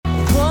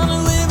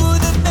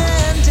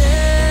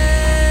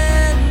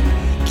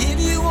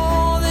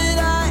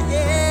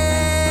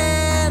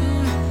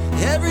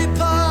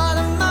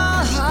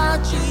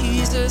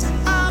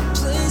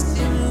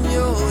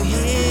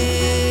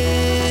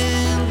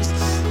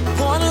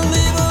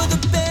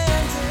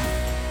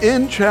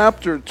In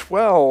chapter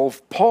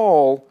 12,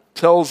 Paul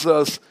tells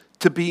us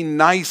to be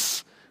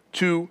nice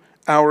to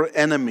our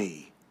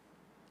enemy.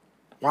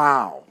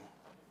 Wow.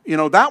 You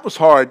know, that was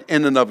hard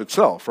in and of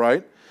itself,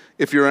 right?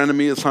 If your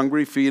enemy is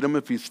hungry, feed him.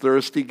 If he's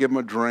thirsty, give him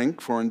a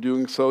drink. For in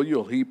doing so,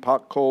 you'll heap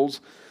hot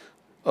coals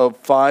of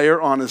fire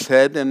on his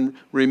head. And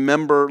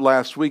remember,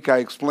 last week I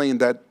explained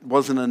that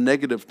wasn't a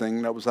negative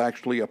thing. That was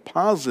actually a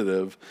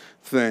positive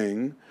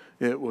thing.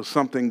 It was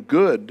something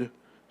good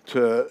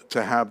to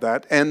have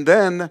that. And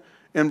then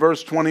in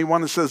verse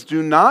 21, it says,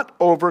 do not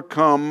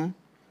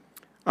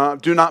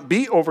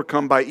be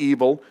overcome by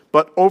evil,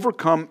 but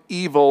overcome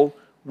evil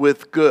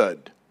with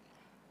good.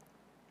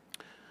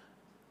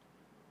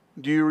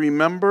 Do you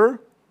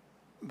remember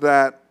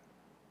that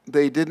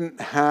they didn't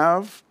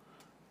have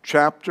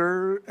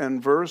chapter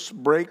and verse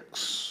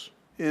breaks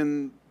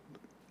in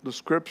the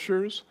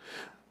scriptures?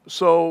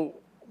 So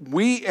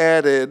we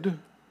added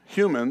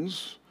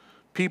humans,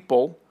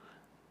 people,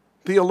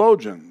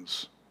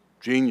 theologians,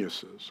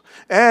 geniuses,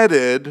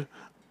 added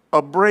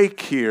a break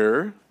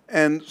here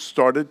and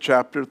started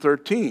chapter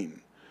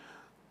 13.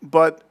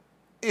 But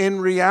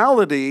in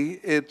reality,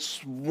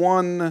 it's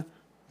one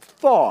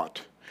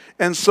thought.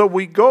 And so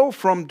we go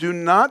from do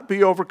not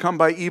be overcome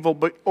by evil,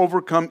 but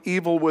overcome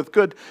evil with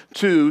good,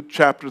 to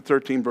chapter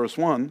 13, verse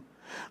 1.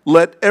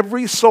 Let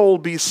every soul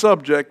be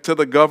subject to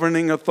the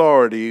governing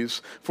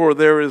authorities, for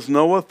there is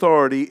no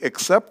authority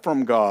except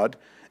from God,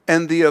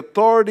 and the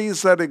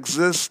authorities that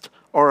exist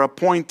are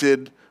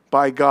appointed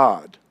by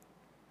God.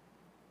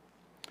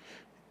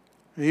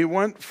 He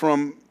went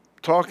from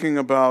talking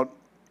about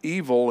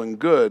evil and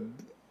good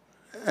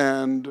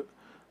and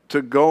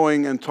to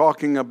going and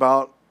talking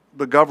about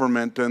the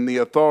government and the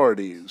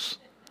authorities.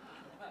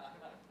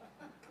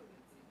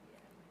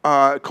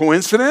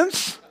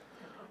 Coincidence?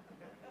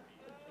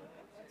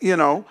 You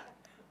know,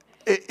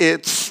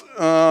 it's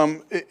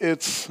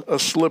a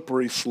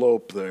slippery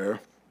slope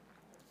there.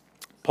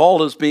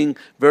 Paul is being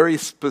very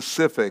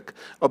specific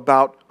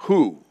about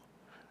who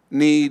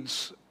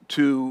needs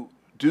to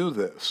do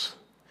this.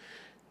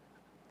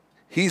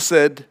 He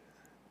said,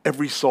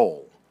 every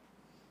soul.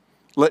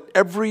 Let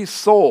every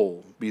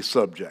soul be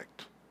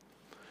subject.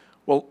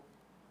 Well,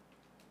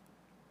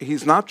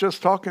 he's not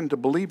just talking to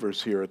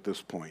believers here at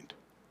this point.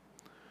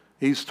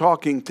 He's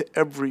talking to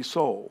every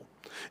soul.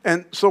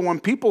 And so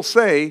when people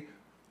say,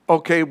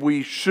 okay,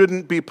 we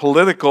shouldn't be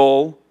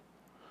political,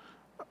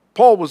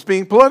 Paul was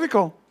being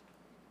political.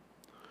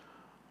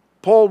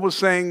 Paul was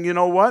saying, you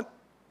know what?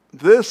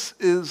 This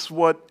is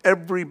what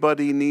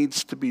everybody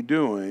needs to be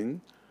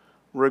doing,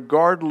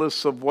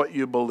 regardless of what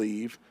you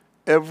believe.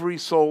 Every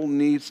soul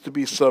needs to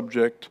be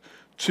subject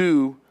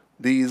to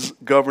these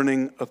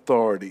governing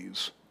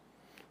authorities.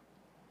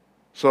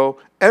 So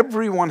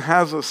everyone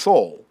has a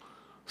soul.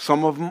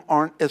 Some of them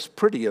aren't as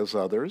pretty as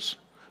others,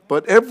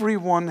 but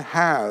everyone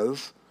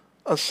has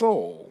a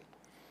soul.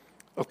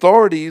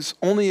 Authorities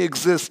only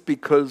exist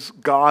because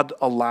God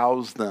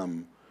allows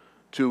them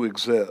to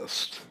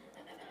exist,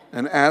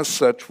 and as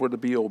such, we're to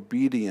be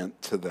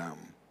obedient to them.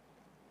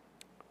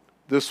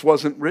 This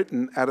wasn't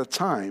written at a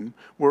time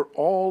where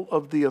all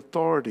of the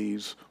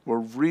authorities were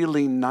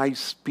really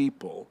nice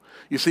people.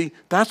 You see,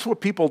 that's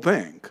what people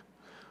think.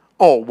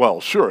 Oh, well,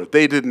 sure,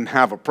 they didn't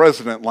have a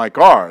president like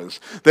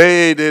ours.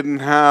 They didn't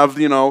have,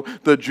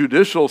 the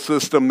judicial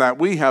system that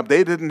we have.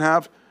 They didn't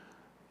have.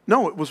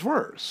 No, it was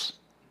worse.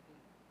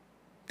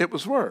 It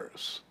was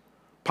worse.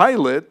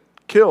 Pilate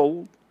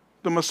killed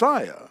the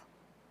Messiah,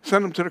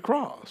 sent him to the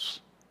cross.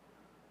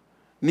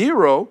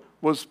 Nero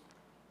was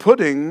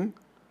putting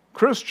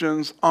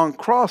Christians on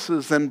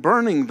crosses and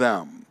burning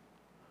them.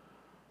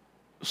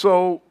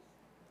 So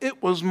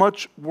it was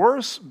much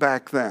worse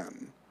back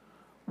then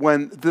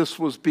when this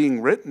was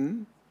being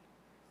written.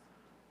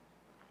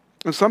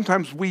 And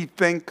sometimes we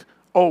think,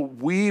 oh,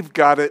 we've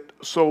got it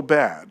so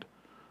bad.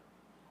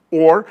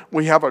 Or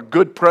we have a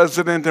good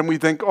president and we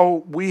think,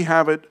 oh, we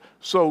have it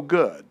so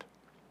good.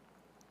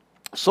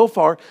 So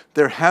far,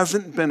 there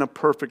hasn't been a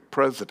perfect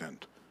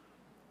president.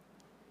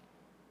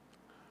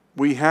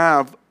 We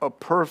have a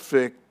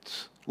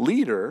perfect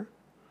leader.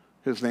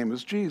 His name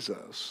is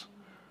Jesus.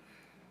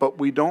 But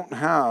we don't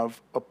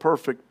have a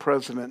perfect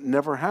president,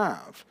 never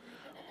have.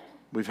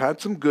 We've had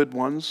some good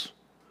ones.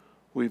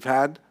 We've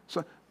had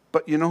some,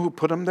 but you know who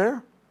put him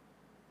there?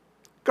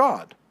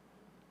 God.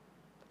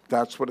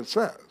 That's what it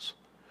says.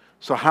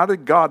 So how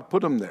did God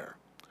put him there?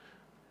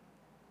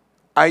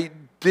 I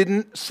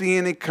didn't see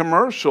any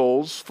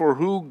commercials for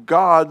who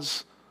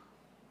God's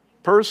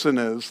person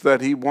is that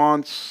he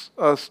wants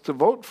us to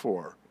vote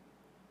for.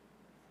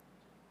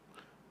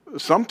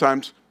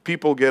 Sometimes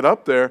people get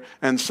up there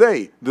and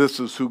say, this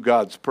is who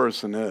God's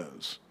person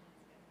is.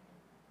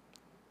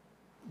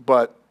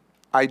 But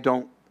I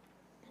don't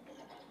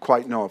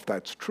quite know if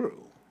that's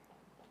true.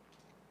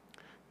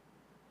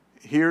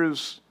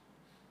 Here's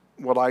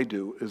what I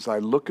do, is I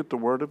look at the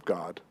Word of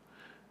God,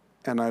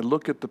 and I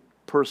look at the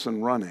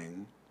person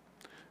running,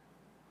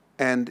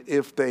 and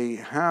if they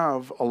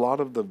have a lot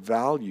of the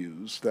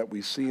values that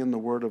we see in the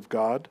Word of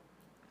God,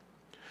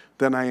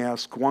 then I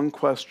ask one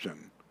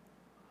question.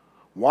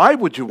 Why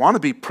would you want to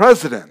be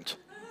president?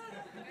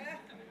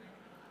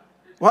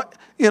 What?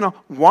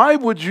 Why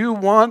would you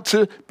want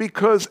to?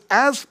 Because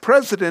as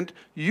president,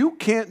 you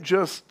can't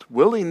just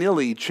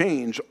willy-nilly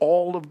change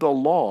all of the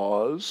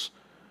laws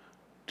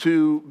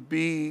to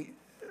be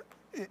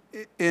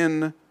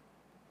in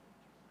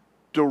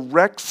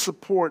direct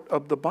support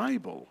of the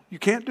Bible. You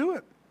can't do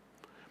it.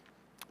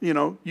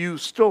 You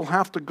still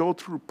have to go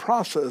through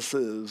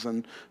processes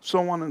and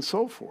so on and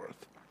so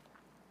forth.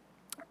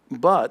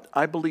 But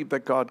I believe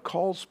that God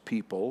calls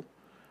people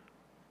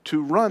to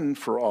run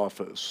for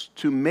office,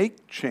 to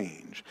make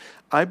change.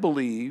 I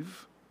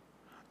believe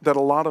that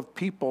a lot of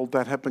people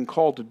that have been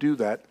called to do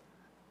that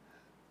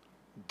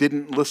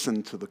didn't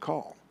listen to the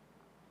call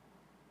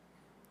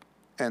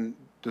and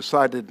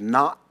decided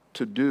not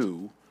to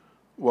do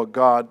what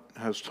God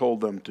has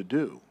told them to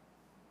do.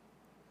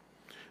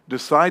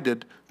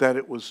 Decided that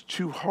it was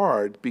too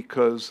hard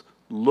because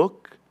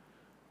look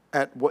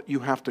at what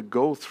you have to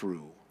go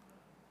through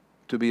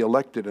to be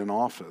elected in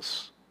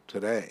office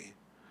today.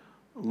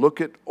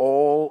 Look at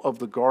all of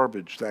the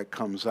garbage that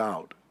comes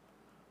out.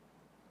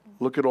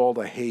 Look at all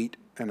the hate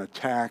and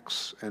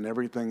attacks and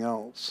everything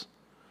else.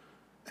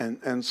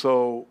 And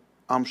so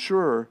I'm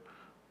sure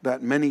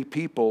that many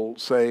people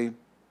say,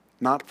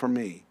 not for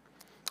me.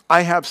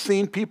 I have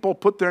seen people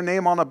put their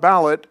name on a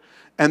ballot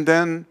and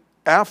then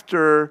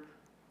after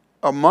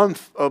a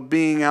month of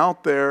being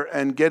out there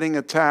and getting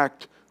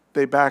attacked,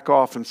 they back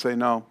off and say,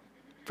 no,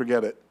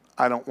 forget it.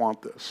 I don't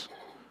want this.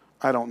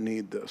 I don't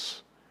need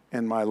this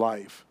in my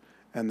life.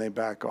 And they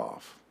back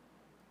off.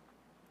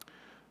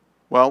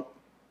 Well,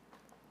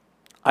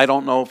 I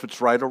don't know if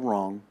it's right or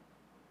wrong.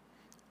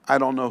 I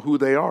don't know who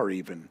they are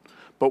even.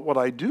 But what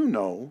I do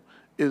know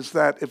is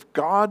that if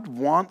God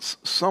wants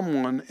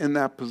someone in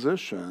that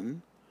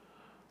position,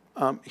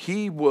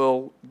 He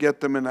will get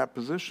them in that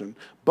position.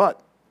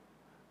 But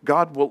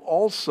God will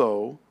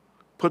also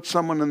put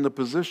someone in the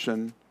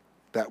position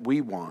that we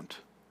want.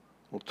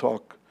 We'll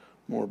talk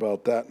more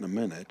about that in a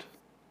minute.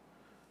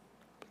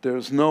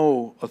 There's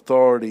no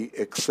authority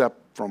except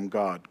from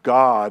God.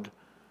 God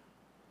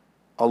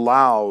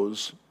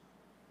allows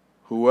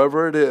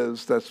whoever it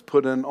is that's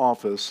put in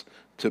office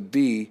to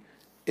be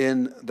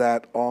in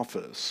that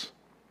office.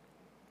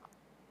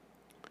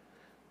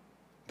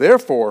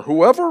 Therefore,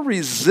 whoever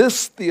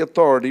resists the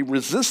authority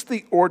resists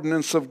the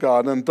ordinance of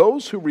God, and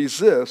those who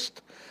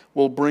resist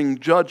will bring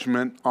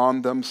judgment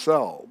on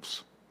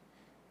themselves.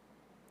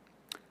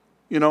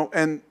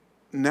 And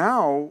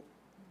now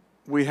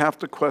we have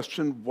to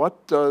question,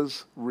 what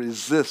does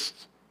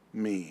resist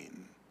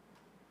mean?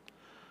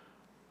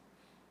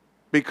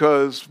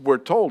 Because we're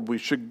told we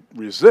should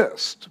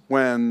resist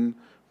when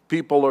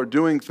people are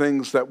doing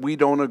things that we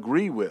don't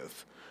agree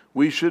with.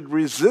 We should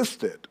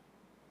resist it.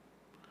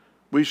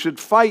 We should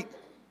fight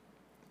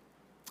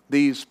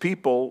these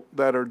people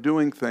that are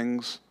doing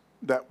things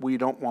that we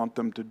don't want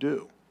them to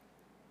do.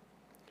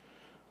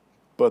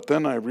 But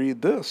then I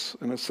read this,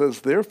 and it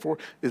says, therefore,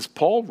 is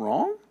Paul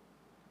wrong?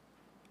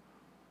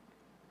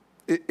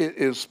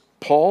 Is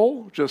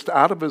Paul just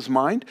out of his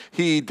mind?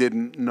 He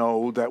didn't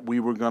know that we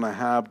were going to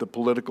have the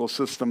political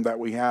system that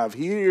we have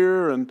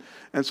here. And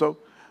so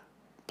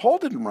Paul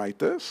didn't write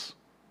this.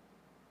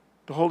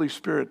 The Holy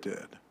Spirit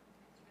did.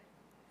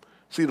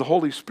 See, the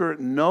Holy Spirit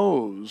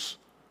knows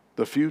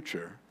the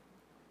future.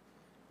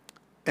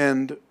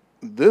 And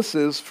this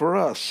is for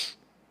us.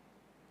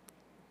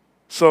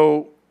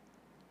 So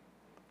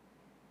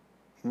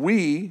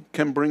we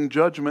can bring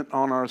judgment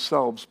on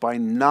ourselves by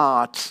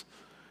not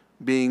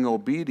being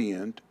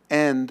obedient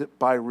and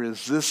by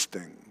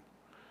resisting.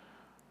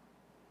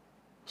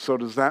 So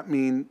does that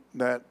mean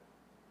that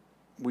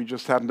we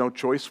just have no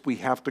choice? We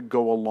have to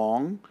go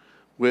along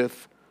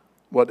with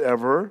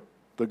whatever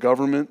the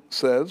government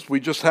says? We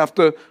just have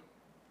to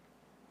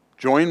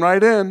join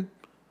right in.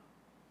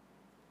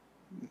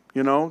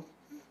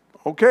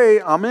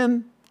 Okay, I'm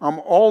in. I'm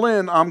all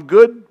in. I'm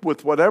good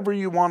with whatever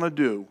you want to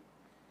do.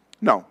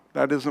 No,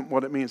 that isn't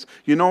what it means.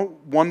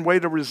 One way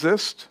to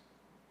resist?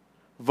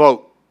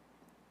 Vote.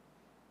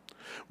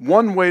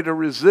 One way to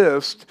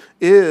resist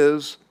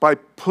is by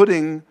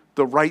putting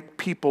the right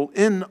people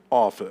in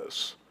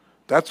office.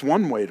 That's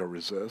one way to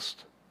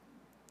resist.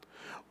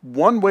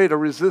 One way to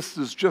resist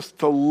is just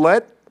to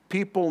let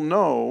people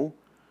know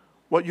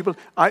what you believe.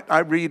 I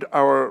read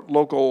our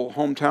local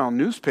hometown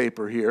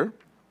newspaper here,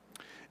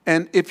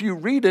 and if you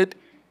read it,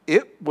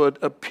 it would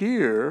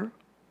appear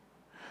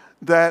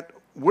that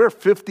we're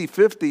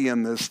 50-50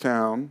 in this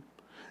town,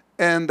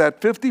 and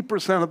that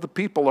 50% of the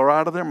people are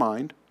out of their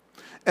mind,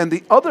 and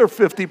the other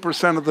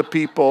 50% of the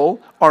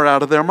people are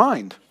out of their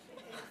mind.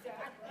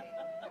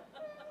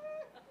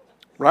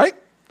 Right?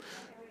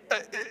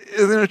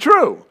 Isn't it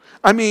true?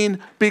 I mean,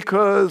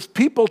 because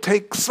people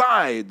take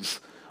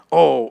sides.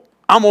 Oh,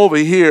 I'm over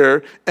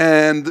here,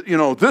 and,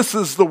 this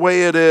is the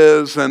way it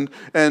is,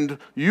 and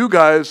you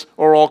guys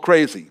are all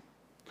crazy.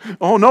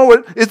 Oh,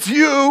 no, it's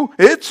you,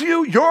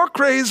 you're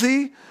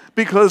crazy,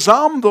 because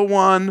I'm the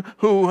one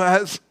who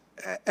has,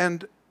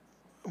 and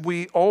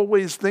we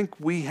always think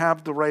we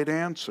have the right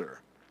answer.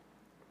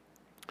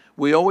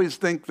 We always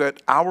think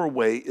that our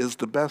way is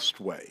the best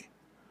way.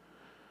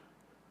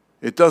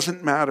 It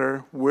doesn't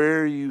matter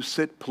where you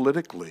sit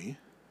politically.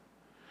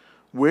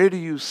 Where do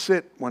you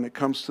sit when it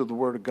comes to the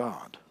Word of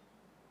God?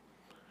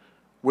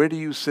 Where do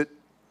you sit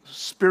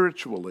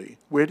spiritually?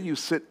 Where do you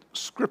sit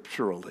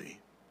scripturally?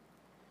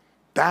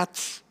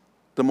 That's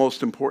the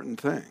most important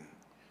thing.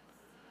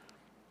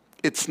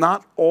 It's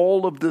not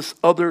all of this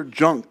other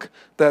junk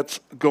that's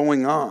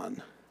going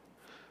on.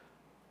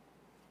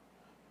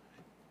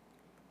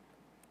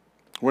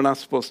 We're not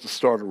supposed to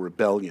start a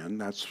rebellion.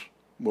 That's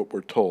what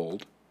we're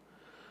told.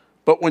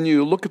 But when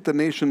you look at the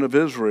nation of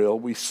Israel,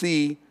 we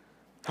see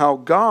how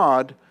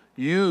God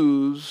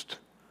used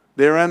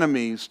their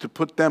enemies to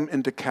put them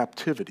into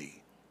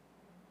captivity.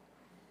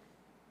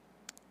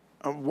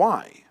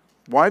 Why?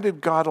 Why did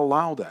God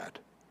allow that?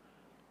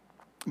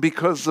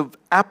 Because of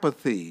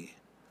apathy.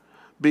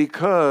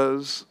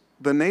 Because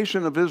the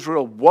nation of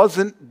Israel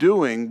wasn't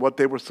doing what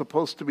they were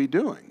supposed to be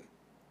doing.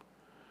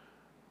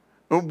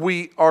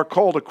 We are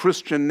called a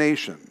Christian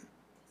nation.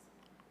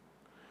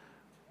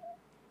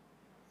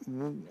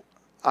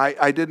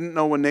 I didn't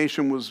know a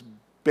nation was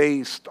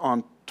based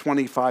on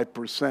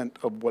 25%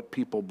 of what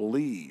people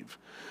believe.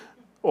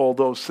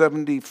 Although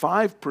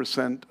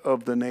 75%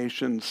 of the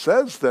nation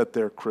says that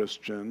they're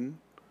Christian,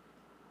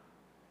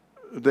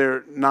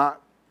 they're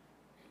not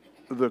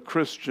the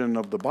Christian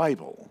of the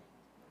Bible.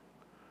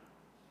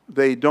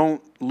 They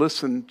don't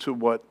listen to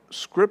what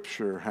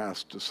Scripture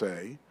has to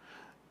say.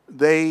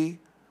 They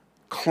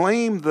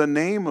claim the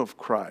name of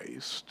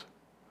Christ,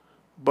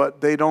 but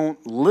they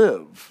don't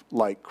live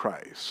like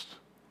Christ.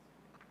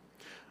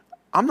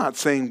 I'm not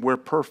saying we're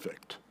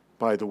perfect,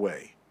 by the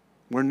way.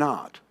 We're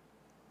not.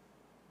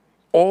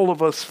 All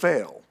of us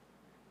fail.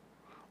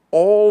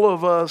 All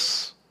of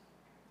us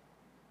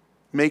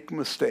make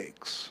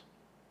mistakes.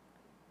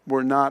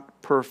 We're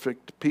not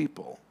perfect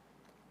people.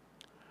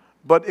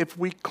 But if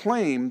we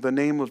claim the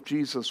name of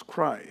Jesus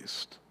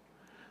Christ,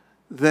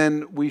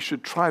 then we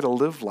should try to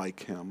live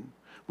like him.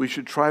 We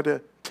should try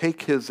to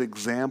take his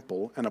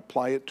example and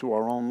apply it to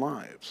our own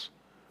lives.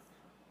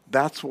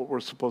 That's what we're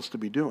supposed to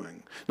be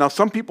doing. Now,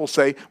 some people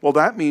say, well,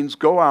 that means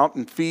go out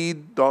and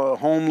feed the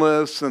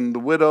homeless and the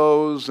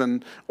widows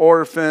and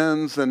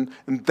orphans, and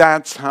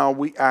that's how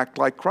we act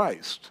like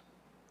Christ.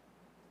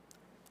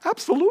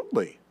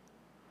 Absolutely.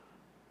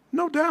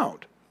 No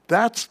doubt.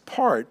 That's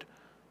part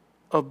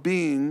of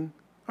being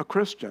a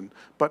Christian.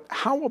 But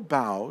how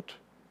about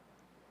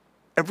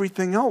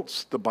everything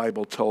else the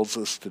Bible tells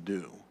us to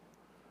do?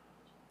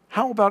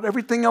 How about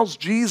everything else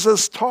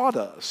Jesus taught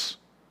us?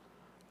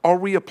 Are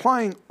we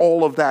applying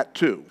all of that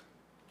too?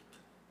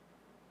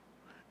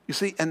 You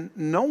see, and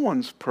no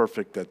one's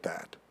perfect at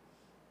that.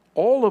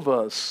 All of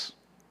us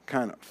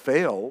kind of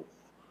fail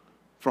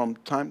from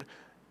time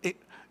to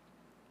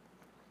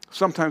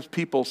sometimes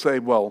people say,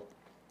 well,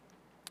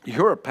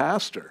 you're a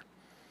pastor.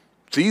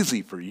 It's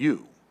easy for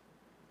you.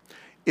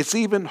 It's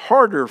even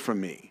harder for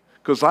me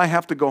because I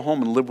have to go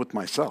home and live with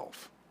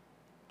myself.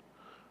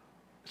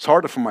 It's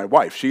harder for my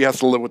wife. She has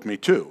to live with me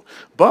too.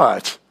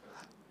 But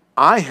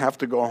I have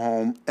to go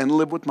home and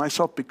live with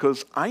myself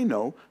because I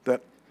know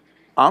that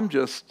I'm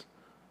just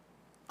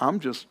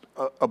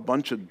a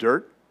bunch of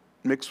dirt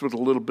mixed with a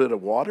little bit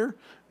of water,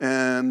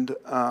 and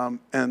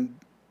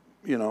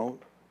you know,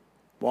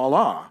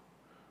 voila.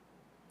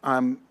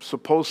 I'm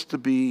supposed to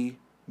be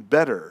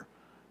better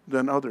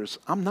than others.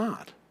 I'm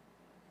not.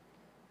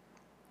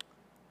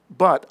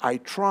 But I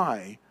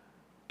try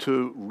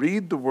to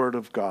read the Word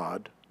of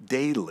God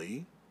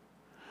daily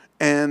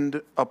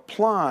and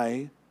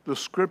apply the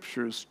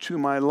Scriptures to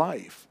my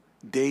life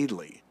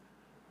daily.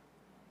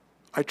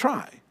 I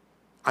try.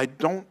 I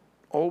don't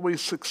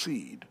always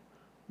succeed,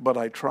 but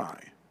I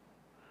try.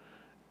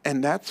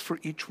 And that's for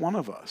each one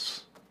of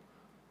us.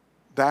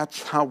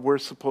 That's how we're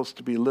supposed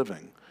to be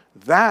living.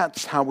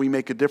 That's how we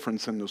make a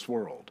difference in this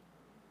world.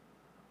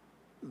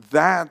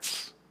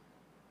 That's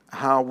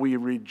how we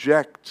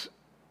reject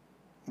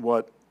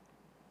what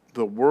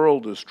the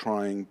world is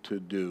trying to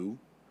do.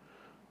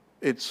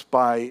 It's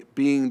by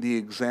being the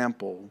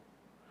example.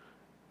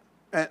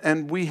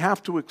 And we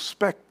have to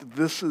expect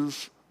this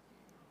is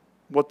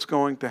what's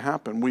going to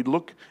happen. We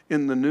look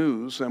in the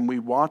news and we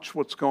watch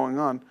what's going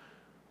on.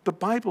 The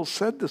Bible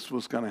said this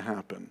was going to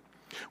happen.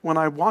 When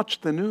I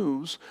watch the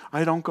news,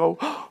 I don't go,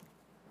 oh,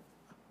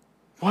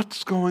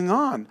 what's going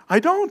on? I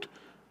don't.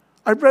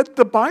 I read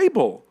the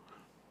Bible,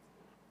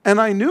 and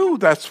I knew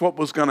that's what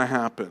was going to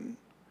happen.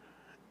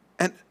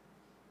 And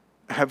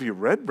have you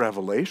read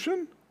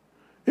Revelation?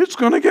 It's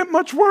going to get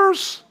much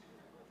worse.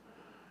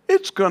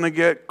 It's going to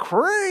get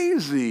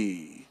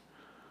crazy.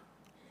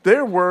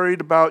 They're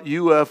worried about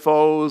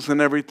UFOs and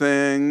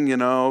everything. You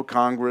know,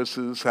 Congress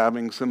is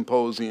having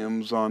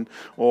symposiums on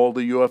all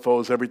the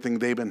UFOs, everything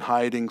they've been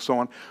hiding, so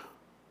on.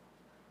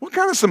 What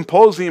kind of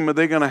symposium are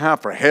they going to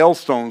have for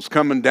hailstones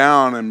coming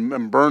down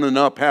and burning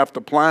up half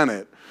the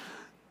planet?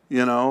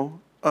 You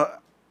know,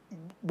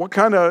 what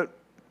kind of,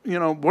 you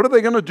know, what are they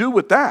going to do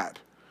with that?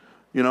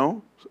 You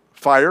know,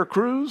 fire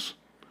crews?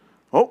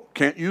 Oh,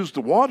 can't use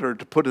the water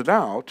to put it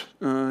out.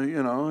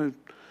 You know,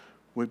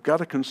 We've got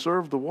to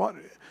conserve the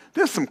water.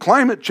 There's some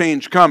climate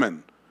change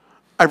coming.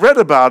 I read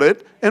about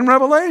it in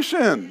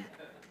Revelation.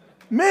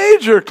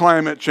 Major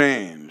climate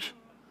change.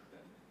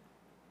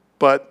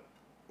 But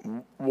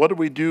what do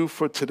we do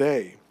for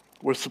today?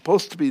 We're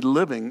supposed to be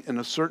living in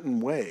a certain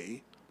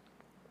way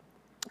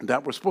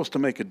that we're supposed to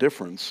make a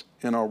difference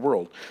in our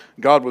world.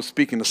 God was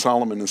speaking to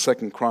Solomon in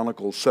 2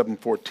 Chronicles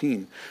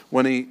 7:14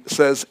 when he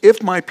says,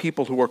 "If my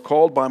people who are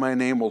called by my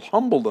name will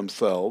humble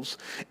themselves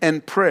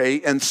and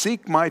pray and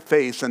seek my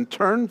face and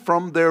turn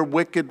from their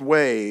wicked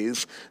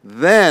ways,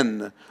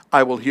 then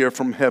I will hear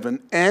from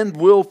heaven and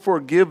will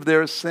forgive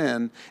their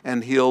sin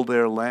and heal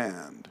their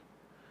land."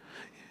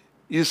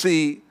 You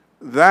see,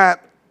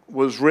 that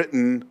was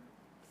written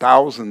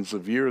thousands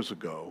of years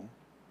ago,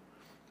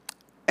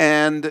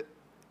 and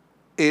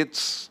it's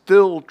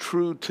still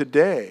true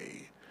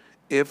today.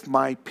 If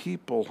my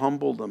people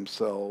humble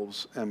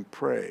themselves and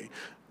pray.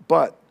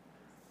 But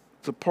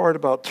the part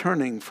about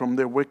turning from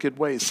their wicked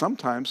ways,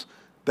 sometimes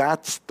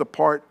that's the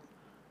part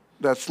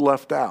that's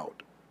left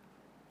out.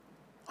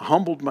 I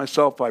humbled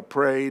myself, I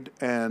prayed,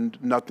 and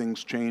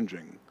nothing's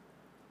changing.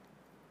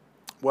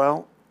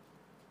 Well,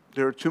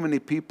 there are too many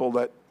people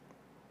that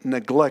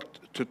neglect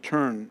to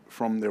turn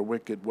from their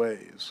wicked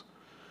ways.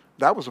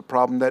 That was a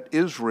problem that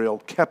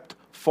Israel kept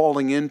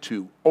falling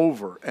into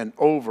over and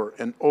over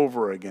and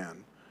over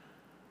again.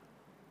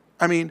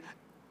 I mean,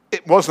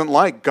 it wasn't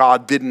like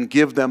God didn't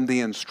give them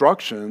the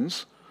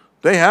instructions.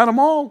 They had them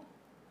all.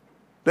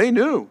 They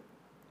knew.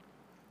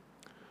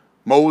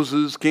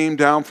 Moses came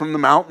down from the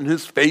mountain,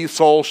 his face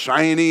all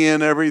shiny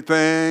and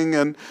everything,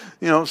 and,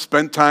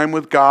 spent time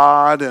with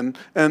God,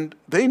 and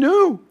they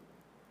knew.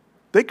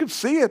 They could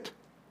see it.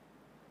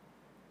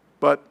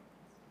 But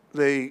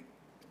they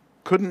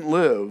couldn't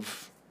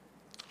live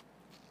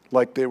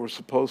like they were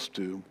supposed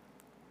to.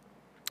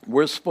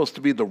 We're supposed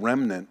to be the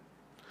remnant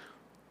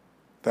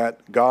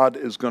that God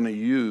is going to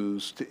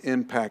use to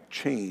impact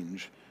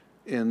change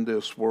in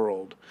this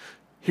world.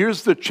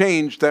 Here's the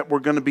change that we're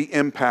going to be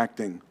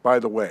impacting, by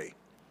the way.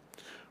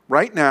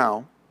 Right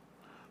now,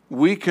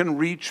 we can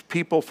reach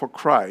people for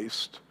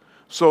Christ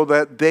so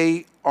that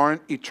they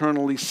aren't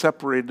eternally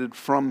separated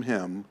from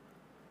Him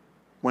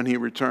when He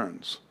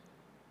returns.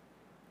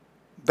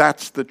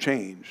 That's the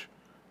change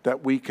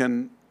that we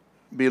can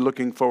be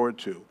looking forward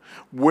to.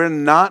 We're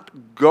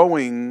not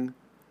going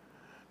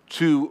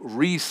to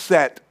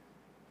reset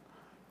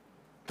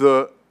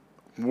the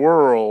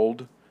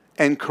world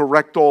and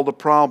correct all the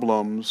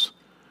problems,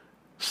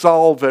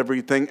 solve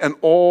everything, and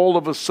all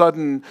of a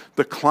sudden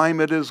the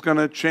climate is going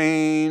to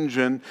change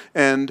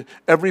and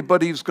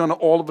everybody's going to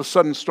all of a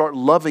sudden start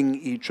loving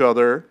each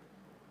other.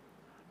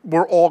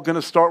 We're all going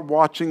to start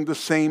watching the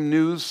same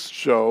news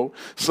show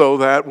so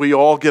that we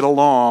all get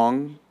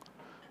along.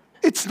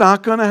 It's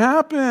not going to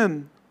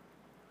happen.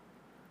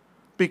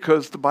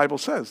 Because the Bible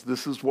says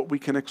this is what we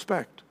can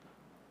expect.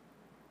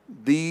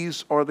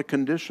 These are the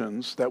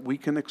conditions that we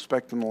can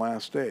expect in the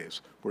last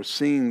days. We're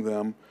seeing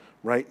them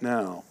right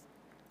now.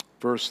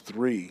 Verse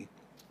 3.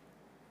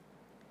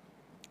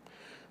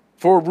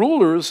 For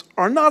rulers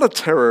are not a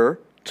terror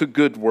to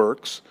good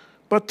works,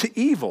 but to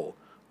evil.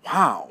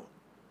 Wow.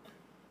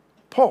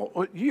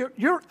 Paul,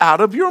 you're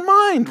out of your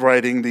mind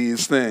writing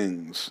these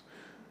things.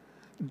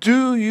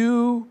 Do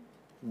you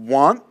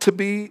want to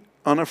be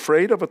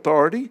unafraid of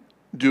authority?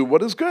 Do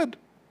what is good,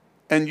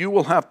 and you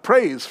will have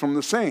praise from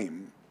the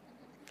same.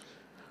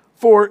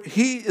 For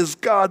he is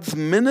God's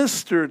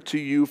minister to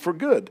you for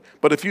good.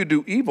 But if you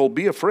do evil,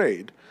 be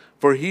afraid,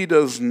 for he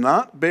does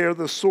not bear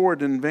the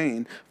sword in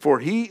vain, for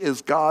he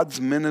is God's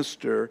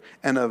minister,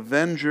 an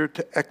avenger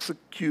to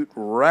execute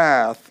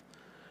wrath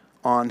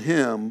on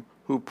him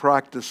who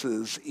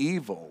practices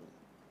evil.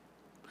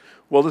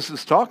 Well, this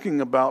is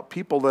talking about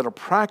people that are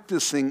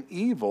practicing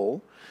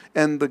evil,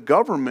 and the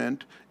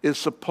government is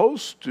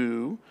supposed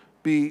to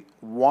be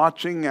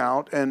watching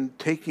out and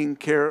taking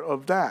care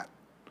of that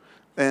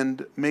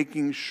and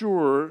making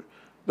sure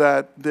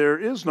that there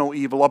is no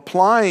evil,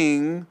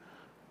 applying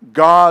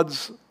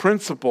God's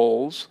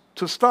principles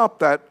to stop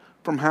that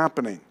from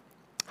happening.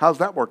 How's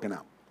that working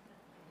out?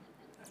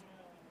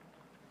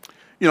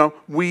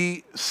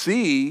 We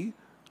see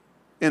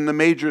in the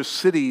major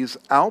cities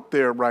out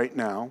there right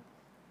now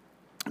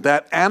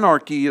that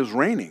anarchy is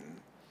reigning,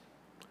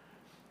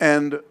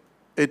 and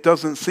it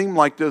doesn't seem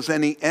like there's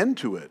any end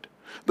to it.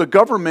 The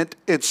government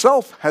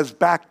itself has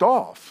backed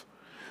off.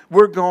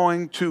 We're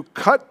going to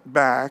cut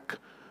back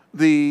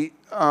the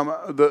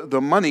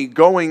money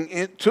going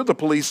into the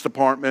police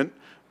department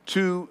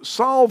to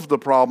solve the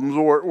problems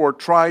or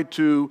try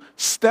to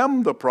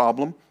stem the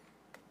problem.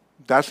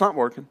 That's not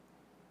working.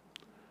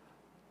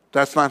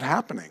 That's not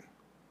happening.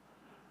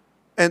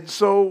 And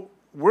so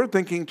we're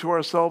thinking to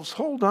ourselves,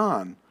 hold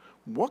on,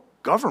 what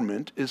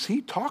government is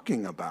he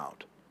talking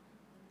about?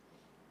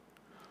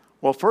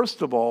 Well,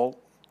 first of all,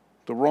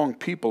 the wrong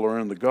people are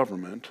in the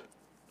government.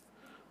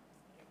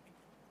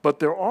 But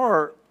there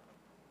are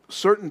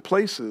certain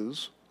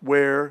places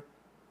where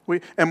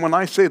and when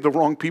I say the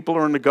wrong people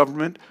are in the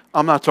government,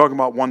 I'm not talking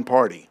about one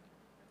party.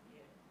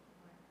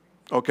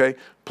 Okay?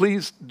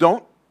 Please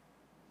don't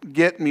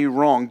get me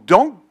wrong.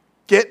 Don't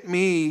get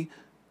me,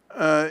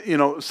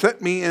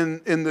 set me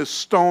in this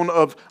stone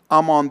of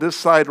I'm on this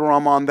side or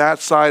I'm on that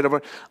side.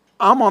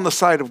 I'm on the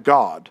side of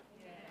God.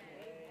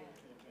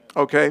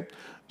 Okay?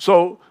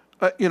 So,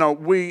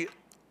 we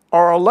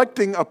are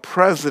electing a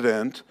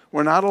president.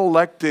 We're not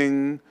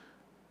electing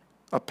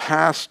a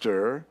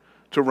pastor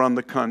to run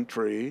the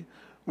country.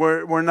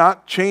 We're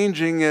not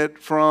changing it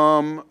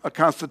from a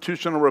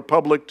constitutional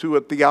republic to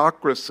a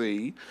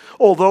theocracy.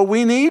 Although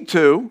we need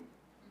to,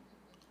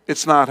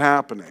 it's not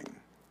happening.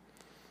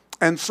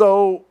 And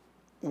so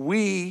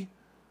we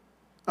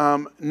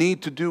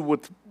need to do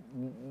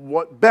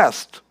what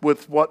best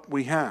with what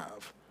we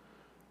have.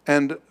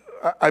 And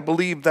I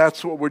believe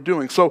that's what we're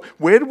doing. So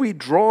where do we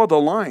draw the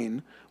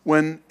line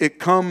when it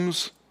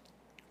comes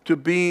to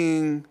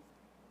being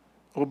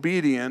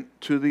obedient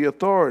to the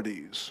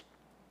authorities?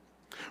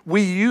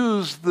 We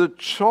use the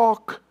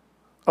chalk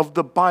of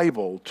the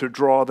Bible to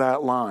draw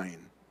that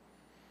line.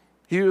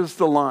 Here's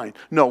the line.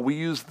 No, we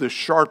use the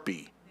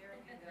Sharpie.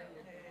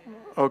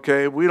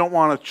 Okay, we don't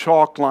want a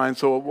chalk line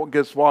so it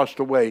gets washed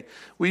away.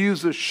 We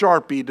use a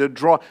Sharpie to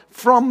draw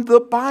from the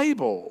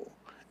Bible.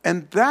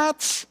 And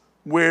that's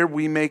where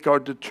we make our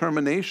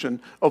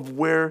determination of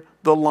where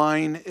the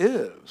line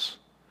is.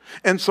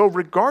 And so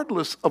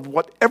regardless of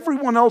what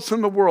everyone else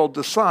in the world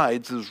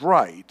decides is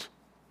right,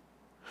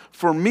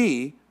 for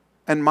me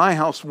and my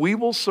house, we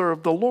will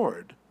serve the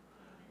Lord.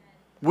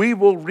 We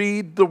will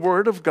read the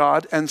Word of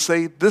God and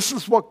say, this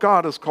is what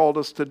God has called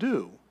us to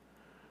do.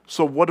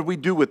 So what do we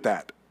do with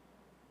that?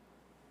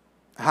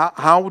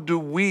 How do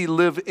we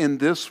live in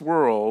this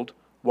world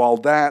while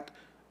that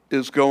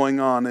is going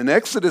on? In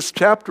Exodus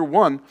chapter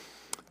 1,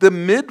 the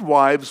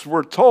midwives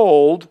were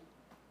told,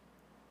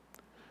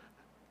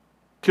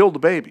 kill the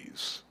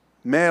babies,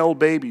 male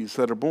babies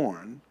that are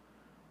born,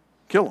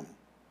 kill them.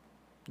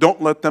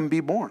 Don't let them be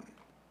born.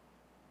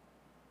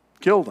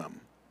 Kill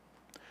them.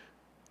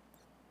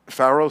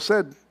 Pharaoh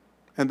said,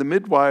 and the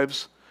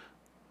midwives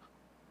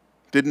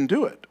didn't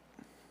do it.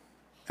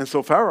 And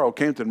so Pharaoh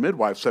came to the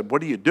midwives and said,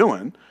 what are you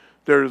doing?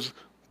 There's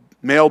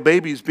male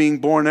babies being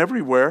born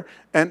everywhere.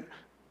 And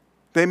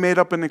they made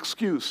up an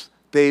excuse.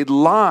 They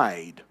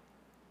lied.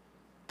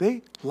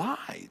 They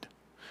lied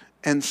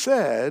and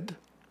said,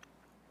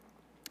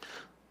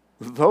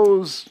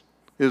 those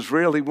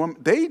Israeli women,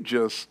 they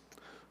just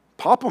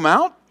pop them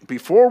out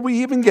before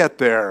we even get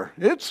there.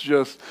 It's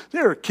just,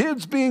 there are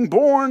kids being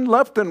born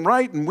left and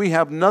right, and we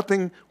have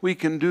nothing we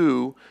can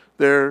do.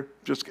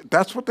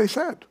 That's what they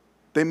said.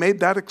 They made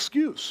that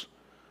excuse.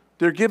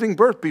 They're giving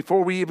birth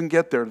before we even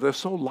get there. They're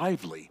so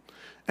lively.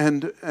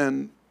 And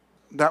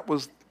that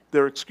was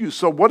their excuse.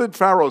 So what did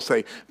Pharaoh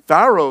say?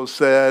 Pharaoh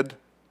said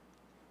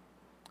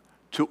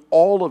to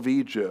all of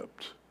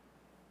Egypt,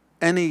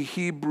 any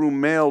Hebrew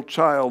male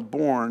child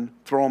born,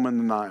 throw him in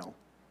the Nile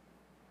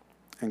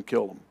and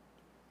kill him.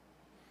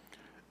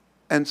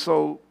 And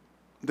so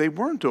they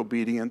weren't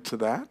obedient to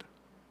that.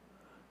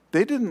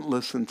 They didn't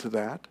listen to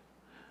that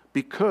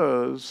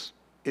because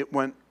it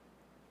went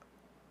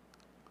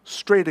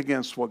straight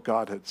against what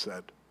God had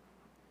said.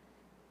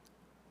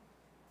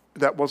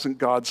 That wasn't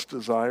God's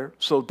desire.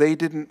 So they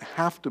didn't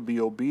have to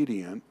be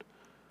obedient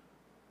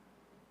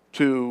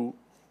to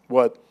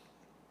what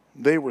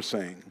they were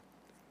saying.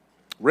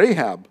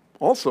 Rahab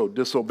also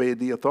disobeyed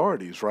the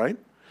authorities, right?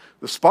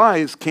 The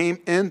spies came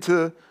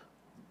into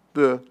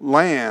the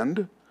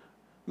land.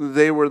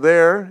 They were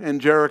there in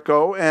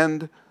Jericho,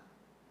 and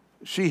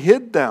she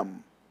hid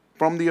them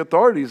from the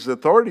authorities. The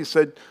authorities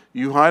said,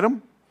 you hide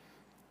them,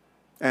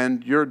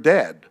 and you're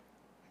dead.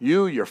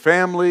 You, your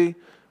family,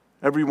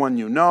 everyone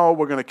you know,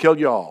 we're going to kill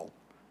you all.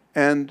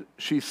 And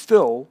she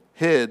still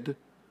hid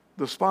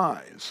the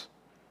spies.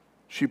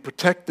 She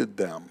protected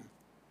them.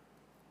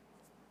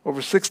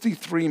 Over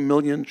 63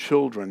 million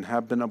children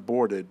have been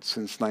aborted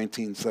since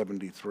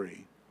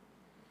 1973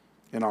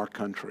 in our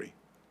country.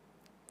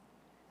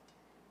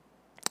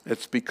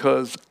 It's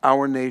because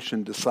our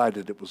nation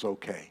decided it was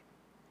okay.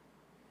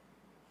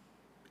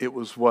 It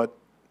was what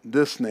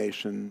this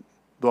nation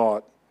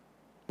thought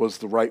was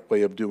the right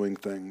way of doing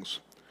things.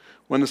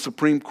 When the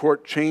Supreme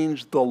Court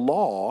changed the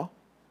law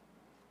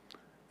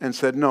and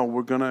said, no,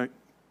 we're going to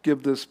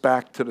give this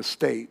back to the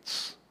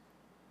states,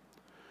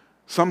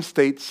 some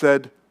states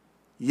said,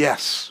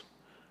 yes.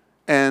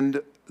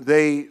 And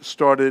they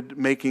started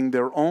making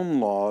their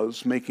own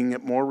laws, making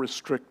it more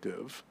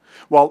restrictive,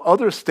 while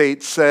other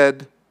states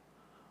said,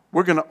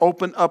 we're going to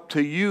open up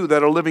to you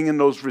that are living in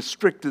those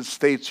restricted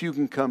states. You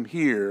can come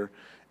here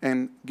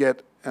and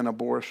get an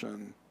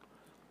abortion.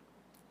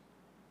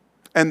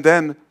 And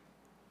then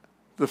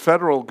the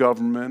federal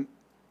government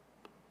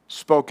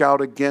spoke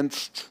out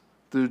against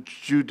the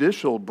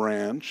judicial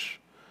branch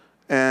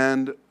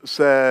and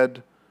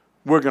said,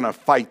 we're going to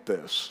fight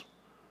this.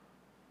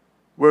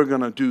 We're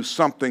going to do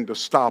something to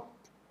stop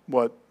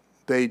what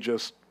they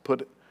just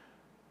put.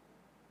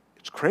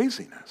 It's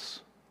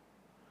craziness.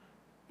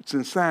 It's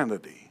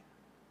insanity.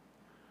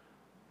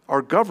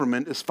 Our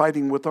government is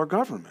fighting with our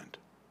government.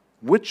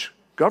 Which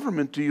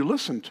government do you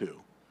listen to?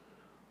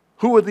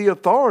 Who are the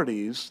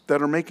authorities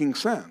that are making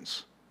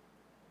sense?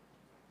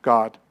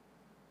 God.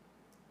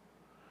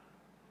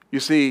 You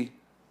see,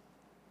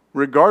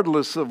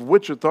 regardless of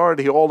which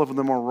authority, all of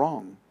them are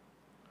wrong.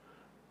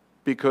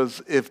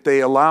 Because if they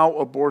allow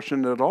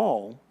abortion at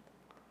all,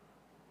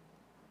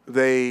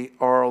 they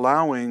are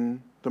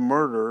allowing the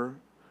murder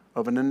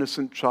of an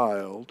innocent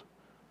child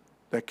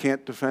that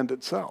can't defend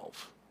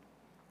itself.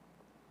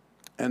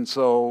 And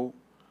so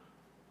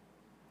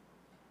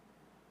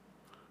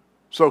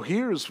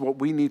here's what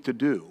we need to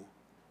do.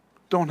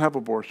 Don't have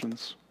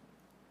abortions.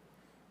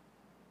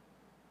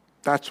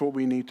 That's what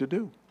we need to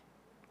do.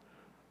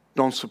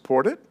 Don't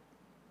support it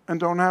and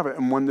don't have it.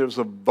 And when there's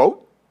a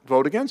vote,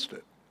 vote against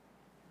it.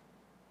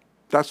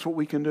 That's what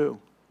we can do.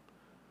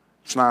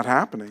 It's not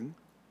happening,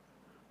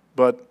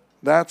 but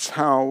that's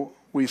how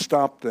we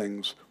stop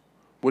things.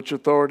 Which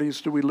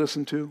authorities do we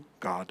listen to?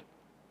 God.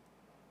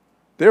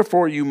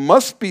 Therefore, you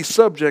must be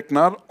subject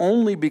not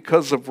only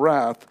because of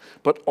wrath,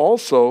 but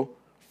also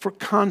for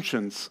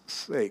conscience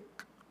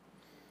sake.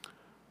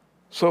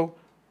 So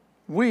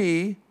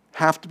we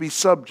have to be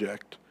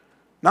subject,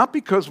 not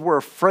because we're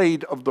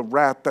afraid of the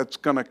wrath that's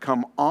going to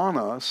come on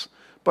us,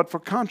 but for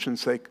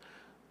conscience sake.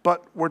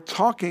 But we're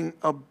talking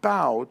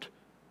about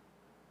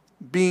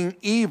being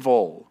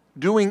evil,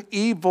 doing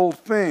evil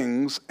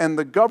things, and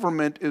the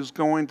government is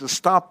going to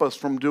stop us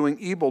from doing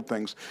evil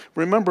things.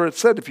 Remember, it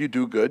said if you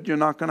do good, you're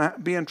not going to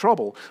be in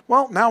trouble.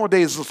 Well,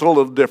 nowadays it's a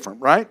little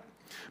different, right?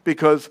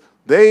 Because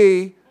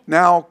they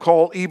now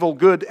call evil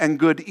good and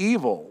good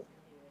evil.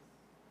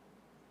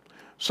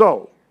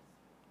 So,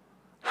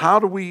 how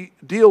do we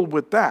deal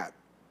with that?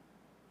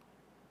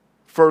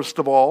 First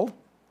of all,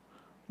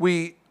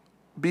 we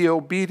be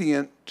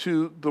obedient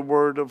to the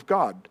Word of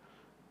God.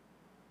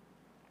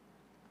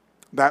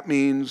 That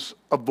means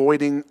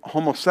avoiding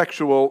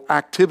homosexual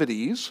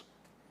activities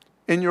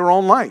in your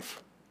own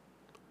life.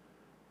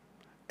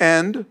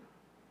 And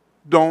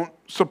don't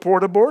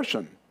support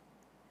abortion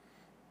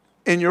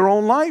in your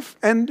own life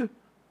and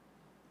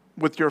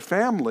with your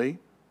family.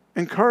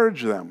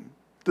 Encourage them.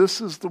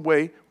 This is the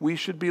way we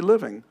should be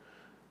living.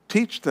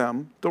 Teach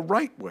them the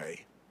right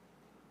way.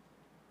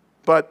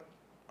 But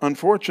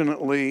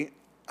unfortunately,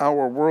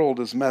 our world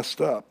is messed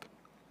up.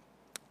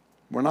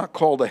 We're not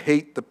called to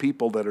hate the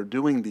people that are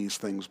doing these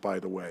things, by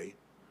the way.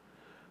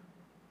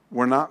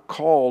 We're not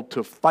called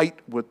to fight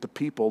with the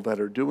people that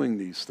are doing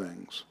these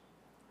things.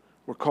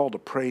 We're called to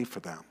pray for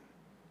them.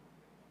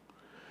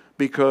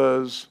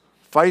 Because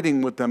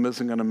fighting with them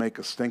isn't going to make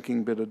a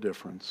stinking bit of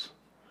difference.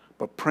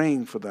 But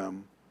praying for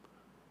them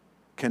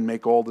can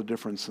make all the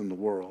difference in the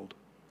world.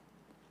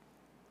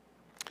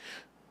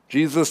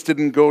 Jesus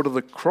didn't go to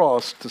the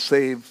cross to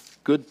save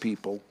good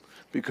people,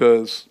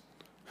 because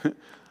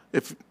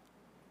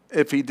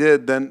if he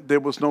did, then there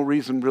was no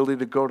reason really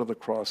to go to the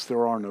cross.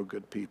 There are no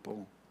good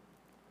people.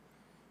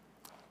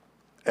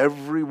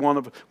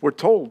 We're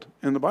told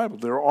in the Bible,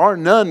 there are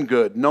none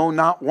good, no,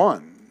 not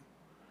one.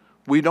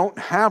 We don't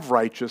have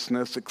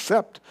righteousness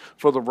except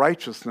for the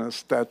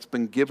righteousness that's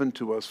been given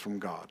to us from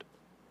God.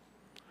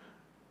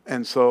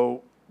 And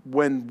so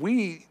when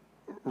we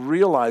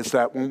realize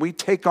that, when we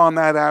take on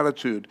that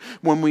attitude,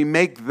 when we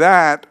make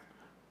that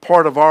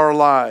part of our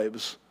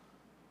lives,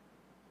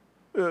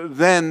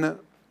 then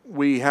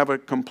we have a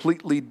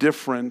completely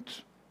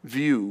different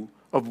view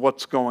of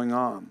what's going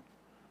on.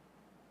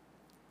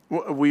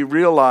 We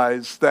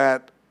realize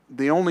that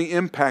the only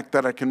impact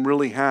that I can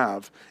really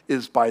have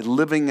is by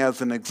living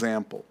as an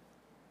example.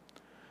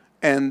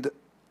 And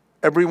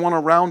everyone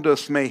around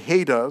us may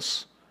hate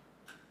us,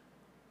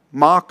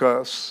 mock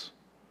us,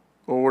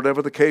 or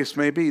whatever the case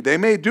may be. They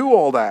may do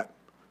all that.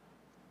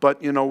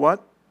 But you know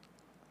what?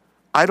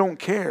 I don't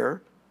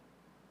care.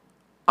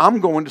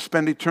 I'm going to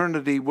spend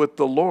eternity with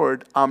the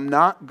Lord. I'm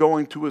not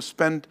going to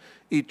spend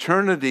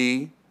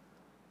eternity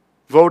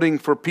voting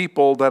for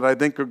people that I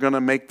think are going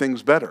to make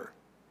things better.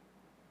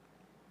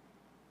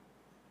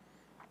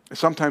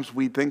 Sometimes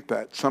we think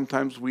that.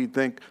 Sometimes we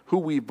think who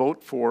we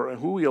vote for and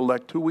who we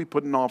elect, who we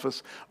put in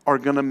office are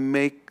going to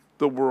make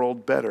the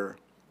world better.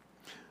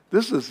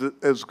 This is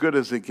as good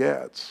as it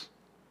gets.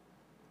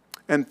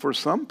 And for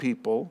some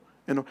people,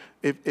 you know,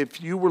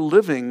 if you were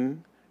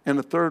living in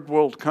a third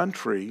world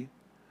country,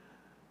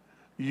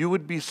 you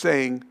would be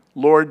saying,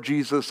 Lord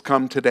Jesus,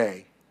 come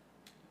today.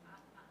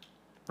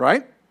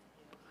 Right?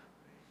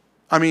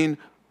 I mean,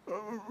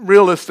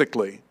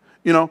 realistically,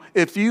 you know,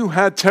 if you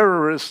had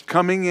terrorists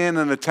coming in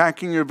and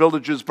attacking your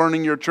villages,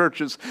 burning your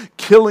churches,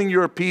 killing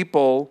your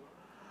people,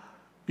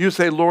 you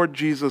say, Lord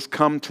Jesus,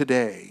 come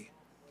today.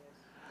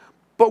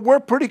 But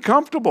we're pretty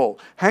comfortable.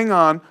 Hang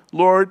on,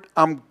 Lord,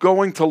 I'm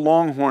going to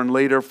Longhorn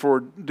later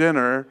for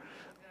dinner.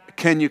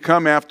 Can you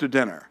come after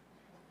dinner?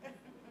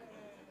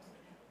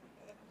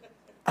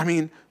 I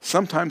mean,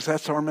 sometimes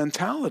that's our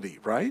mentality,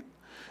 right?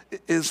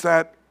 Is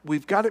that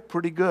we've got it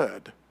pretty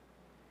good,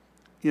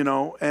 you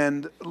know,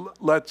 and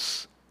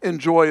let's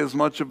enjoy as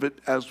much of it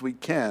as we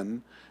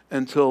can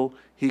until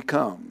he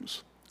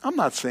comes. I'm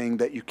not saying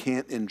that you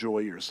can't enjoy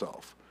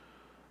yourself.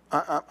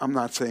 I'm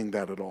not saying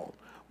that at all.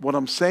 What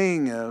I'm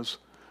saying is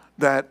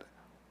that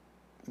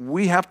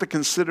we have to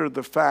consider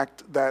the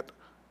fact that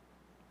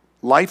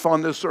life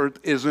on this earth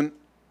isn't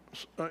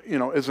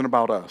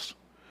about us.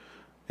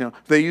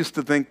 They used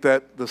to think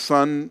that the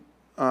sun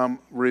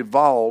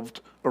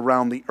revolved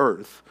around the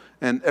earth,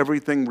 and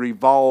everything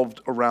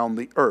revolved around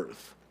the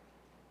earth.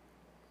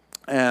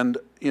 And,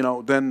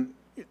 then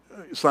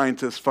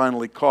scientists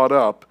finally caught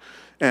up,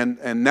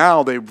 and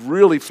now they've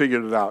really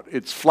figured it out.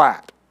 It's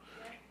flat.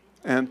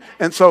 And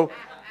so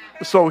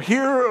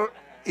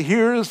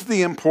here's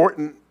the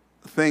important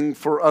thing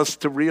for us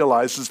to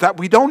realize is that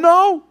we don't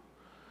know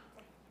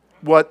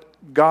what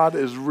God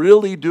is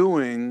really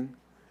doing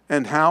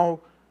and how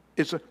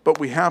but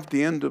we have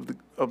the end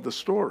of the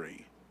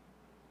story.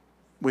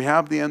 We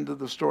have the end of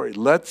the story.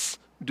 Let's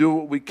do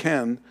what we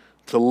can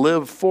to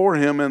live for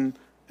him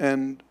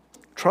and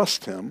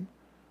trust him.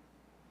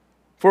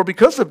 For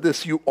because of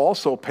this, you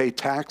also pay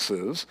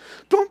taxes.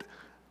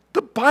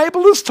 The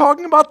Bible is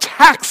talking about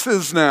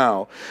taxes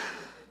now.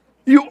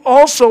 You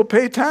also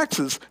pay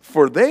taxes,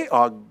 for they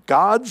are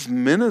God's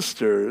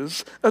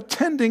ministers,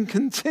 attending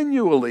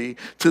continually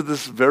to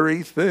this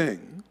very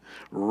thing.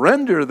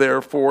 Render,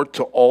 therefore,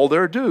 to all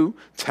their due,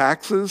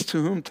 taxes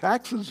to whom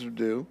taxes are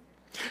due,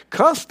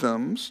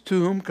 customs to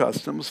whom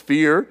customs,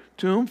 fear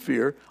to whom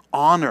fear,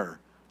 honor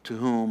to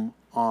whom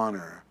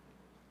honor.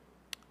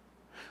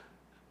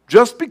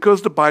 Just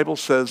because the Bible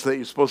says that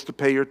you're supposed to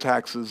pay your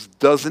taxes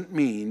doesn't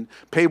mean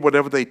pay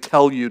whatever they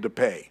tell you to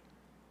pay.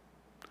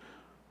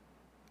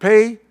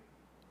 Pay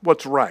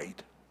what's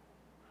right,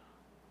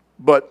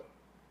 but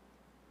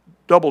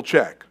double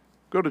check.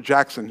 Go to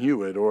Jackson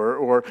Hewitt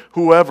or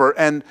whoever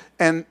and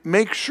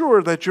make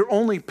sure that you're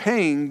only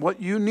paying what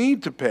you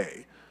need to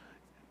pay,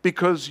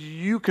 because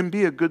you can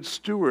be a good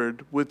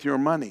steward with your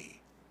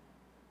money.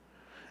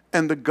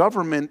 And the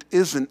government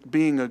isn't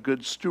being a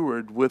good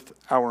steward with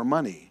our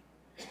money.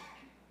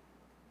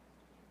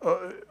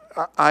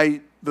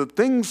 The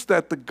things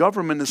that the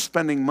government is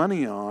spending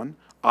money on,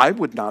 I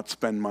would not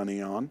spend money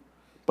on,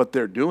 but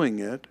they're doing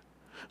it.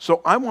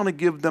 So I want to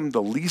give them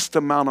the least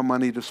amount of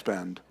money to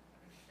spend.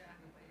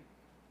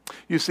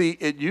 You see,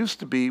 it used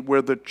to be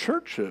where the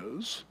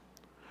churches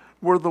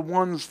were the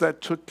ones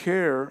that took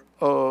care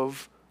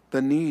of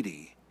the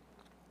needy.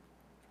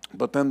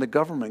 But then the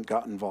government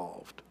got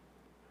involved.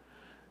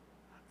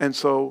 And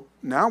so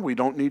now we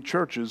don't need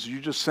churches.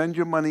 You just send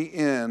your money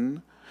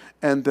in,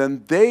 and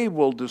then they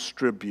will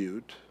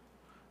distribute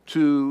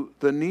to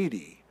the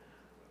needy.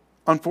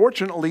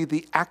 Unfortunately,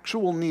 the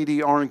actual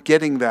needy aren't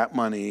getting that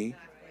money.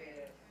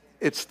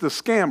 It's the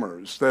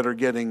scammers that are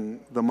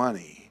getting the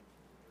money.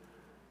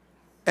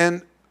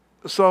 And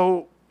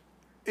so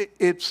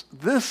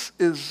this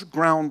is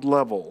ground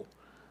level.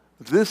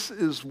 This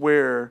is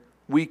where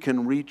we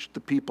can reach the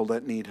people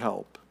that need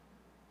help.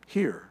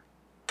 Here,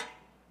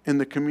 in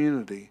the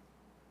community.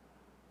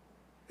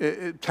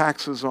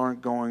 Taxes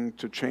aren't going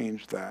to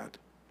change that.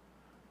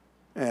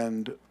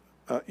 And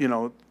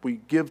we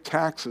give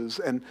taxes,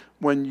 and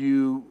when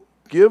you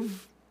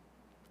give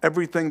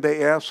everything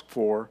they ask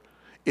for,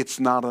 it's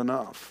not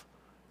enough,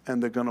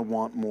 and they're going to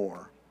want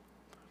more.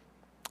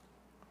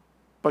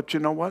 But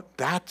you know what?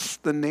 That's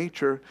the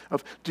nature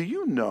of... Do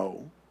you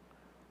know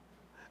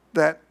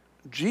that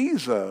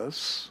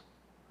Jesus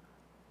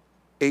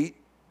ate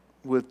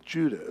with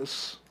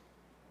Judas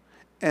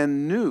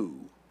and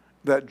knew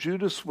that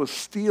Judas was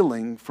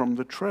stealing from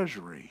the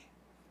treasury?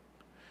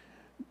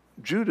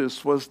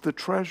 Judas was the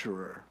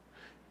treasurer,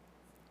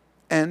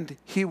 and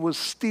he was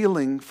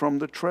stealing from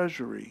the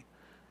treasury.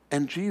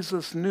 And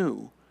Jesus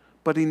knew,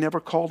 but he never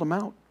called him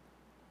out.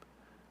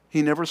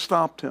 He never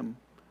stopped him.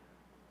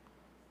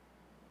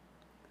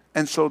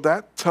 And so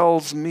that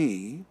tells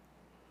me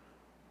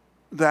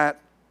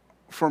that,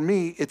 for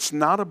me, it's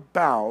not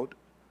about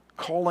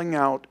calling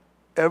out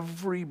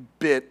every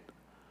bit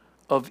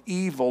of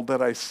evil that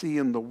I see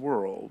in the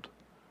world.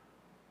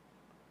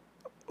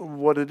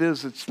 What it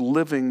is, it's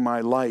living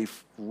my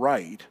life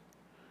right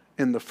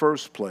in the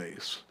first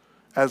place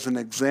as an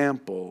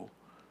example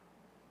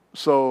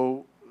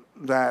so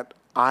that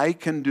I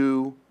can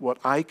do what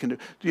I can do.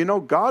 Do you know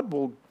God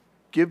will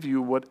give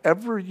you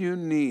whatever you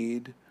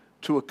need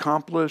to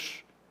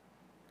accomplish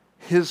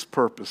his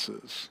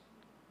purposes,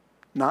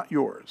 not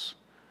yours.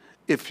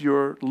 If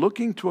you're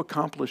looking to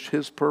accomplish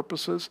his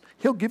purposes,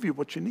 he'll give you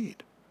what you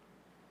need.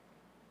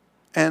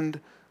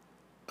 And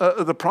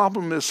the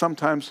problem is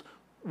sometimes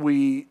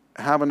we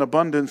have an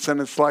abundance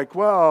and it's like,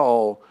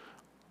 well,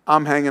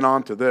 I'm hanging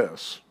on to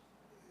this.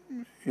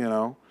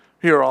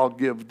 Here, I'll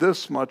give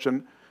this much,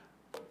 and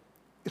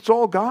it's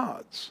all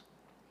God's.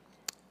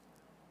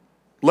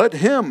 Let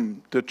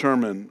him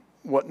determine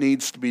what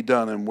needs to be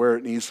done and where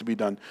it needs to be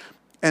done.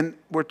 And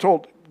we're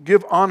told,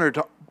 give honor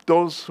to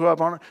those who have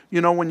honor.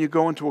 When you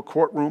go into a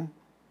courtroom,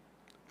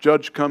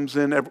 judge comes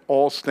in,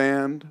 all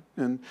stand,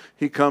 and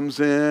he comes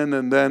in,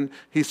 and then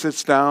he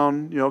sits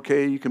down.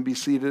 Okay, you can be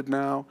seated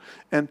now.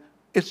 And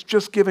it's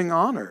just giving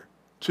honor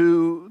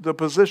to the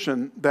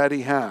position that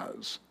he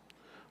has.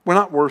 We're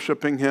not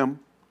worshiping him.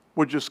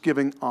 We're just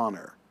giving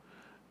honor.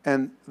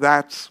 And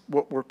that's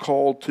what we're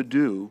called to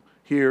do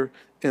here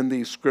in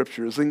these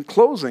scriptures. In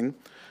closing,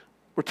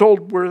 we're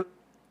told we're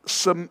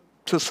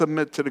to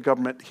submit to the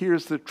government.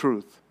 Here's the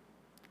truth.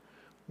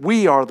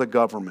 We are the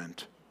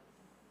government.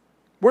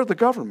 We're the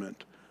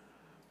government.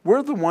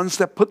 We're the ones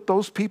that put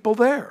those people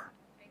there.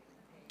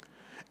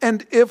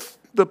 And if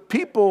the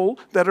people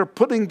that are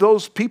putting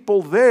those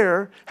people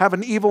there have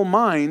an evil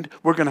mind,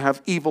 we're going to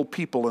have evil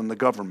people in the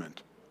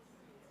government.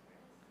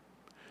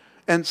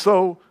 And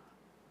so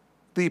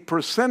the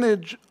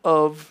percentage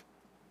of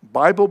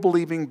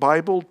Bible-believing,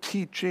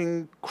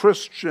 Bible-teaching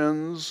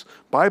Christians,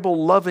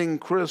 Bible-loving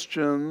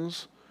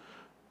Christians,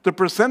 the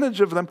percentage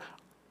of them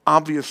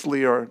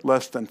obviously are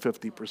less than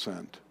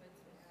 50%.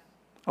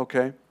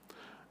 Okay?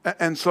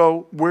 And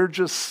so we're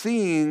just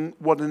seeing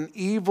what an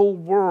evil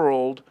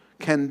world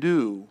can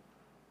do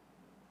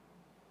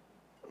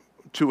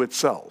to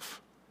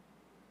itself.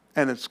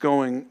 And it's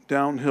going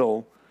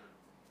downhill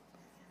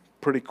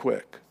pretty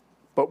quick.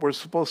 But we're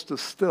supposed to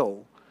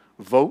still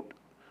vote.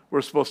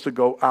 We're supposed to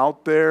go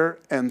out there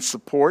and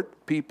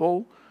support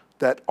people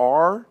that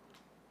are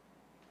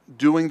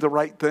doing the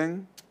right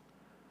thing.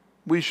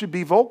 We should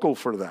be vocal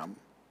for them.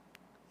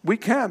 We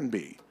can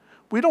be.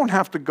 We don't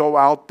have to go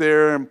out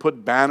there and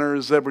put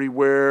banners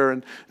everywhere,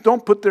 and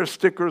don't put their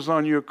stickers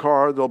on your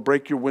car. They'll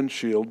break your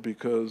windshield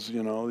because,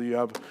 you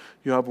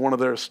have one of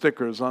their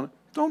stickers on it.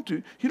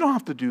 You don't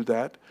have to do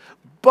that.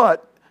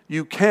 But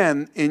you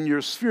can, in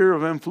your sphere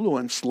of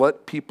influence,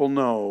 let people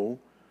know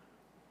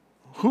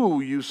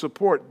who you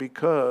support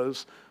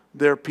because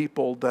they're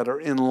people that are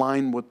in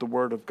line with the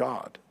Word of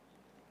God.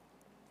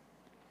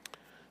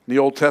 In the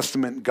Old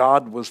Testament,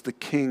 God was the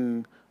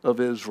king of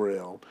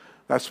Israel.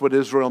 That's what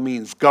Israel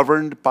means,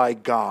 governed by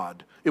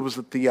God. It was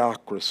a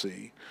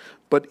theocracy.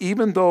 But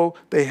even though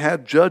they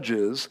had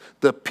judges,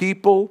 the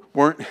people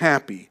weren't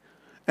happy,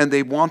 and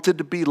they wanted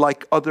to be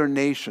like other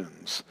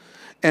nations.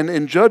 And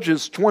in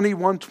Judges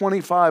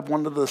 21:25,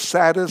 one of the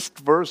saddest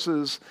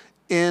verses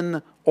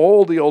in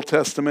all the Old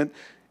Testament,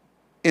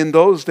 in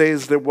those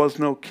days there was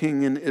no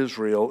king in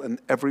Israel,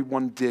 and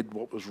everyone did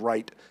what was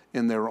right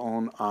in their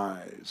own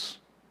eyes.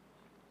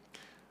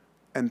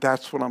 And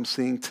that's what I'm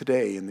seeing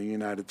today in the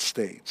United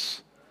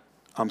States.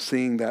 I'm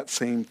seeing that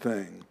same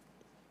thing.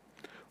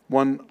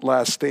 One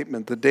last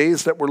statement. The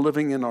days that we're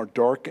living in are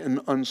dark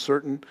and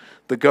uncertain.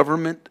 The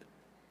government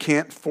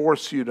can't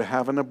force you to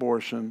have an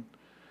abortion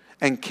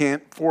and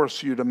can't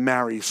force you to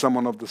marry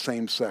someone of the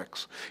same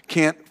sex.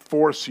 Can't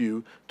force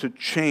you to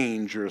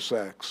change your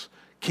sex.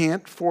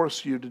 Can't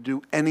force you to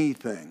do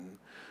anything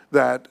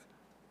that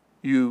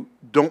you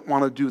don't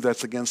want to do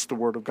that's against the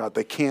Word of God.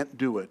 They can't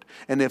do it.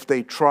 And if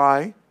they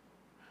try,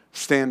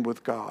 stand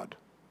with God.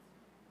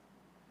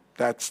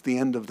 That's the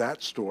end of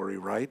that story,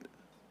 right?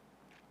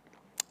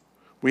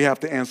 We have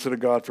to answer to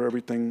God for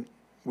everything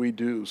we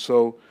do.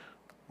 So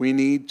we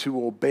need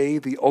to obey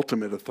the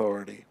ultimate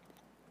authority.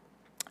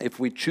 If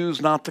we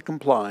choose not to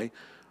comply,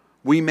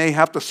 we may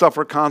have to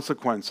suffer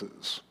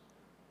consequences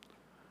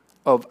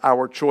of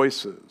our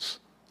choices,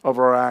 of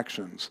our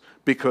actions,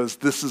 because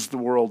this is the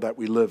world that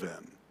we live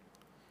in.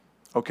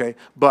 Okay?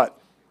 But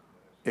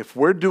if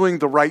we're doing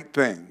the right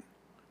thing,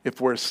 if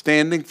we're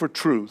standing for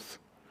truth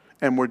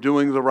and we're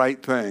doing the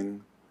right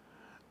thing,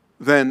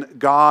 then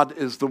God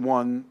is the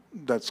one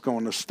that's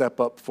going to step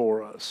up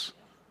for us.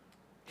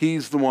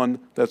 He's the one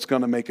that's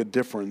going to make a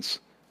difference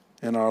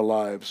in our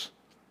lives.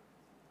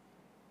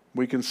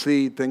 We can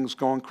see things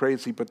going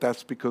crazy, but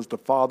that's because the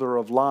father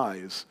of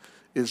lies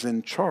is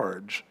in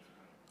charge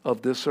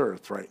of this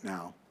earth right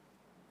now.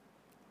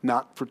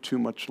 Not for too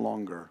much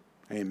longer.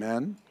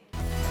 Amen?